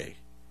yesterday.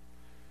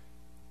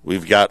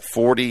 We've got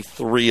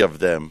 43 of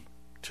them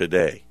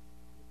today.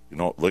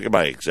 Look at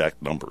my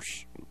exact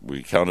numbers.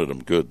 We counted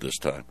them good this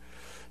time.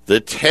 The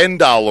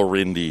 $10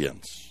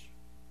 Indians.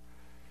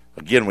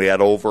 Again, we had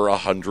over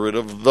 100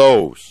 of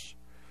those.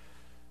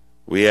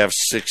 We have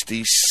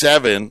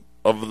 67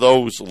 of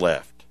those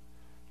left.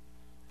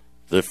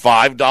 The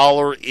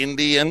 $5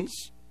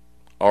 Indians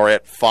are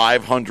at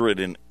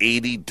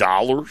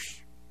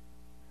 $580,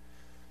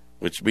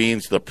 which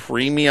means the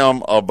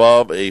premium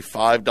above a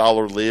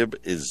 $5 lib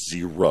is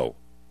zero.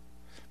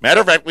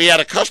 Matter of fact, we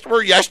had a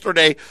customer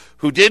yesterday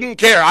who didn't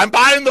care. I'm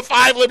buying the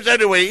 5 libs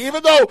anyway,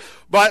 even though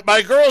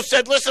my girl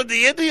said, listen,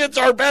 the Indians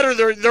are better.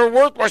 They're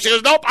worth more. She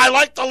goes, nope, I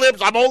like the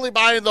libs. I'm only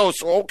buying those.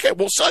 So, okay,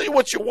 we'll sell you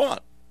what you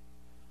want.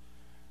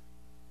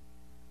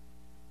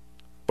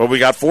 But we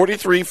got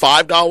 43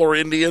 $5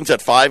 Indians at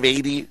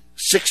 $580,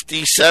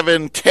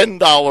 67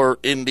 $10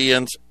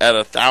 Indians at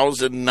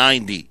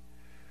 $1,090.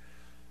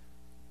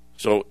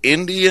 So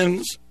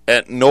Indians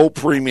at no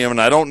premium,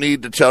 and I don't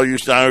need to tell you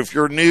now, if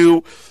you're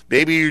new,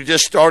 maybe you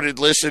just started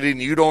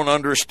listening, you don't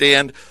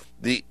understand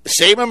the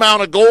same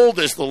amount of gold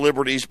as the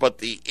Liberties, but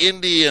the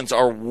Indians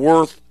are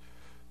worth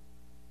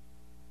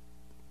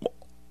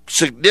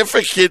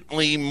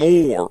significantly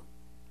more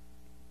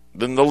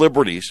than the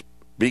Liberties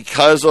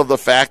because of the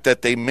fact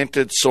that they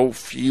minted so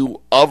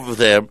few of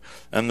them,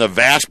 and the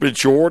vast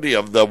majority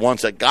of the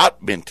ones that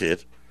got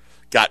minted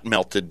got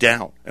melted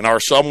down and are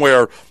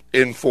somewhere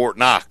in Fort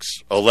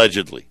Knox,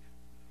 allegedly.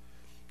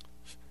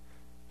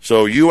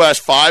 So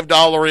U.S.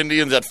 $5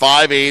 Indians at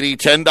 $5.80,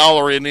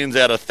 $10 Indians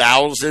at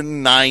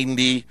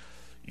 $1,090.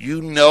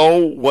 You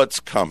know what's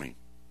coming.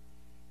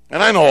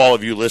 And I know all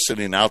of you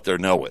listening out there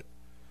know it.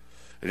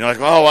 And you're like,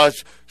 oh,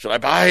 should I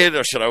buy it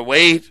or should I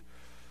wait?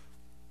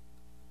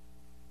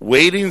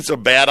 Waiting's a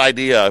bad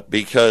idea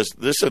because,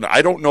 listen,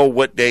 I don't know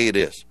what day it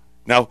is.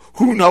 Now,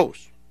 who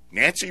knows?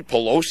 Nancy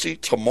Pelosi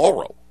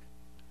tomorrow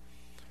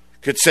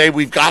could say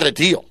we've got a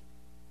deal.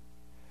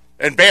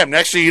 And bam,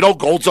 next thing you know,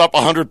 gold's up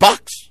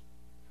 $100.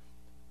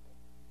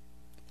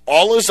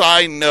 All as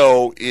I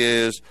know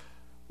is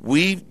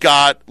we've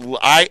got,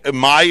 in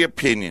my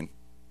opinion,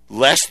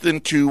 less than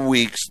 2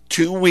 weeks,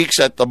 2 weeks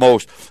at the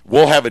most,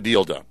 we'll have a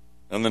deal done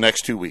in the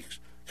next 2 weeks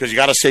because you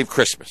got to save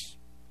Christmas.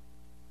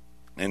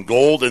 And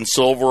gold and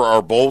silver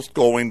are both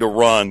going to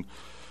run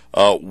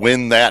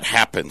when that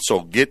happens.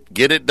 So get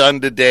it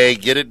done today,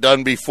 get it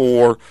done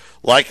before.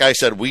 Like I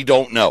said, we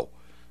don't know,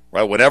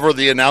 right? Whenever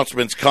the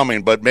announcement's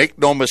coming, but make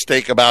no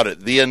mistake about it,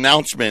 the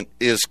announcement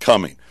is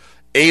coming.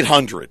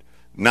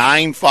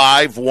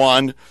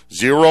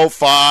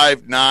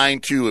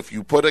 800-951-0592. If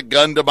you put a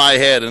gun to my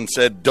head and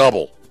said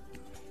double,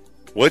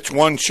 which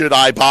one should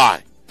I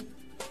buy?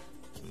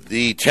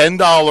 The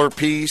 $10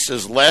 piece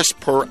is less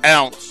per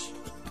ounce,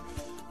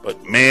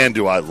 but man,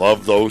 do I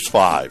love those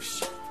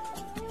fives.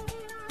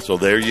 So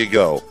there you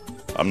go.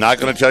 I'm not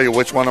going to tell you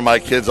which one of my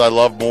kids I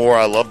love more.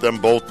 I love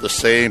them both the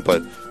same,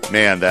 but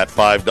man, that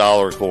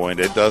 $5 coin,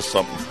 it does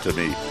something to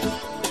me.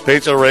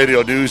 Patriot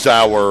Radio News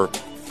Hour,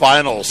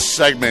 final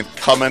segment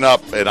coming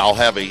up, and I'll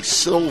have a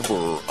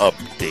silver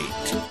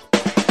update.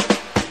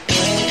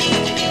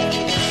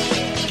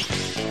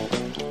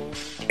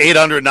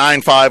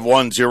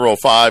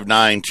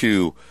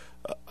 800-951-0592.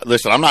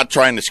 Listen, I'm not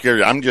trying to scare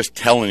you. I'm just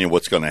telling you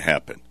what's going to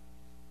happen.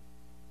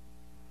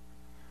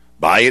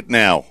 Buy it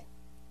now.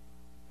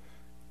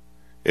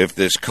 If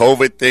this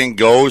COVID thing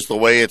goes the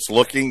way it's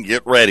looking,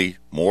 get ready.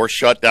 More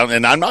shutdown.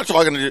 And I'm not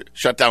talking to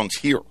shutdowns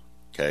here,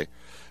 okay,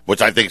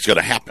 which I think is going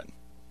to happen.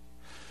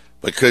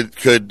 But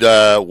could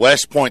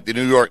West Point, the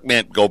New York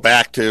Mint, go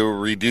back to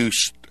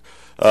reduced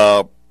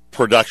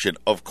production?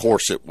 Of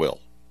course it will.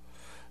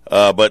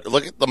 But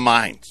look at the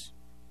mines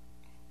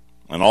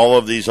and all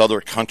of these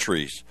other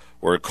countries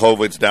where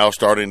COVID's now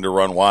starting to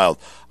run wild.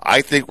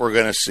 I think we're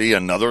going to see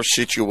another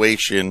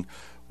situation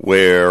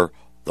where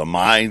the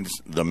mines,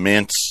 the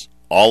mints,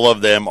 all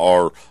of them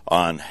are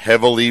on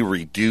heavily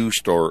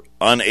reduced or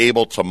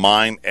unable to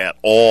mine at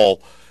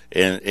all.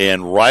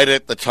 And right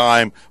at the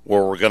time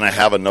where we're going to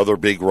have another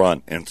big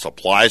run, and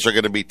supplies are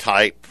going to be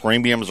tight,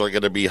 premiums are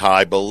going to be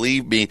high.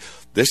 Believe me,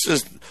 this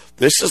is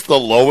the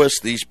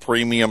lowest these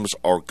premiums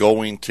are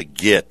going to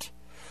get.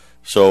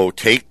 So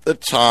take the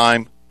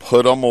time,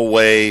 put them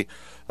away.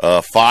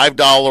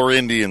 $5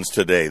 Indians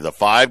today. The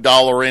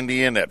 $5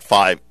 Indian at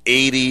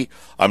 $5.80.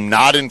 I'm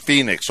not in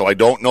Phoenix, so I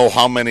don't know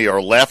how many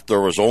are left. There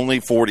was only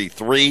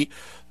 43.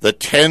 The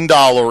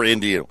 $10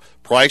 Indian,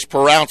 price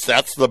per ounce,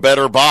 that's the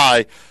better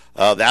buy.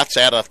 That's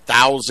at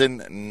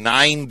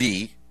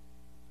 $1,090.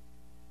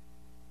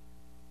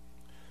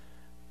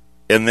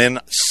 And then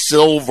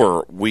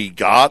silver, we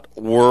got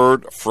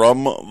word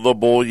from the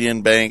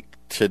Bullion Bank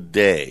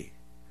today.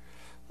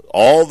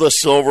 All the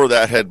silver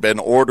that had been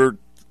ordered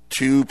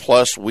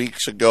 2+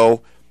 weeks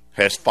ago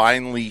has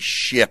finally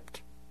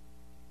shipped.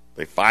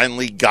 They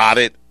finally got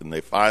it, and they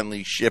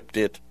finally shipped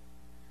it.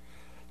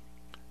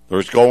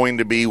 There's going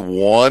to be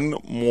one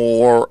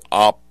more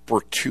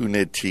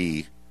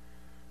opportunity.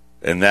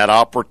 And that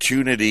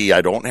opportunity,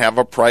 I don't have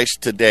a price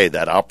today.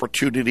 That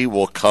opportunity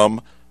will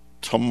come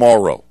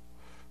tomorrow.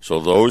 So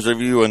those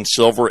of you in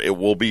silver, it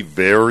will be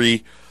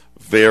very,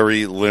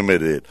 very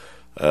limited.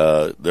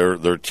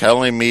 They're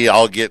telling me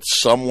I'll get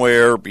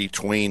somewhere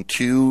between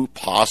 2,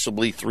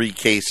 possibly 3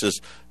 cases.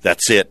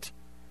 That's it.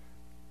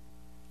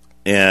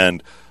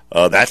 And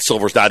that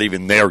silver's not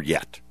even there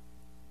yet.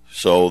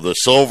 So the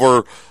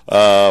silver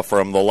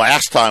from the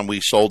last time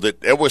we sold it,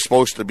 it was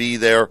supposed to be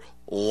there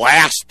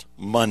last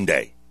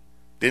Monday.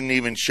 Didn't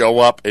even show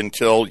up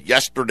until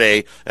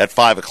yesterday at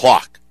 5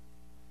 o'clock.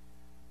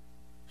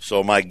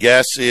 So my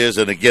guess is,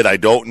 and again, I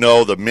don't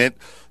know, the Mint,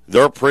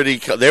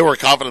 they were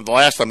confident the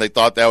last time they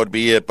thought that would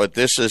be it, but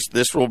this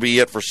will be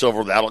it for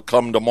silver. That'll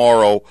come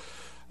tomorrow.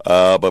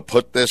 But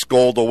put this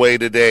gold away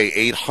today.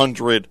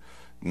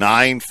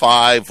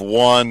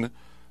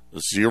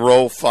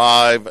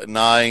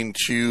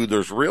 800-951-0592.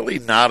 There's really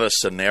not a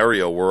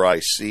scenario where I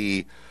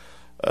see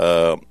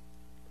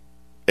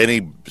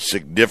any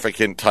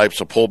significant types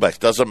of pullbacks.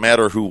 Doesn't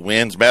matter who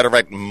wins. Matter of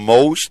fact,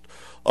 most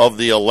of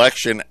the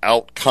election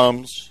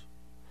outcomes,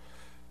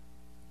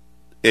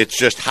 it's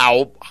just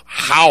how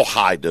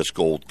high does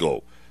gold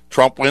go?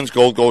 Trump wins,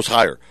 gold goes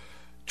higher.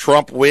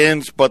 Trump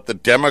wins, but the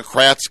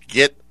Democrats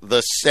get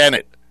the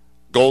Senate.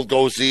 Gold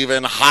goes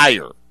even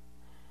higher.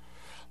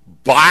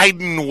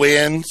 Biden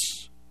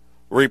wins,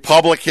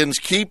 Republicans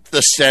keep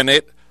the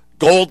Senate,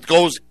 gold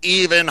goes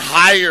even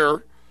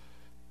higher.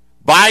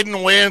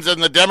 Biden wins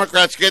and the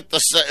Democrats get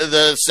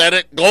the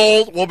Senate,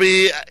 gold will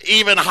be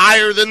even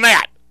higher than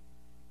that.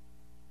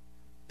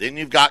 Then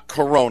you've got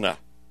Corona.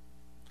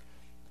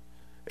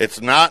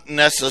 It's not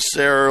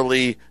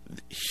necessarily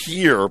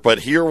here, but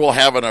here will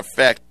have an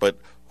effect. But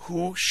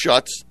who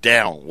shuts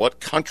down? What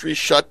countries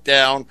shut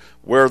down?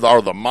 Where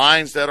are the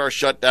mines that are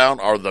shut down?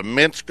 Are the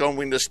mints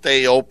going to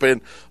stay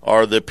open?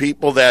 Are the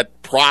people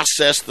that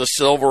process the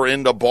silver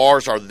into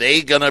bars, are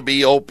they going to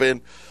be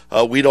open?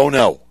 We don't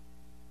know.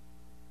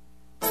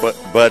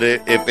 But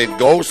if it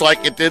goes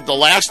like it did the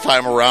last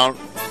time around,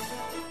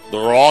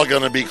 they're all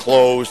going to be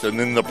closed, and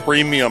then the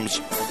premiums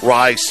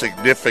rise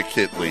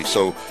significantly.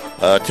 So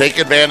take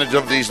advantage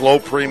of these low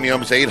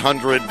premiums,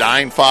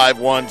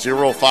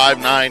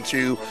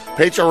 800-951-0592.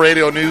 Patriot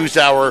Radio News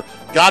Hour.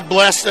 God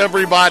bless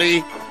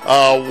everybody.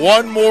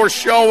 One more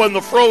show in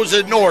the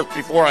frozen north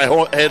before I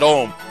head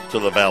home to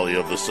the Valley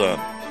of the Sun.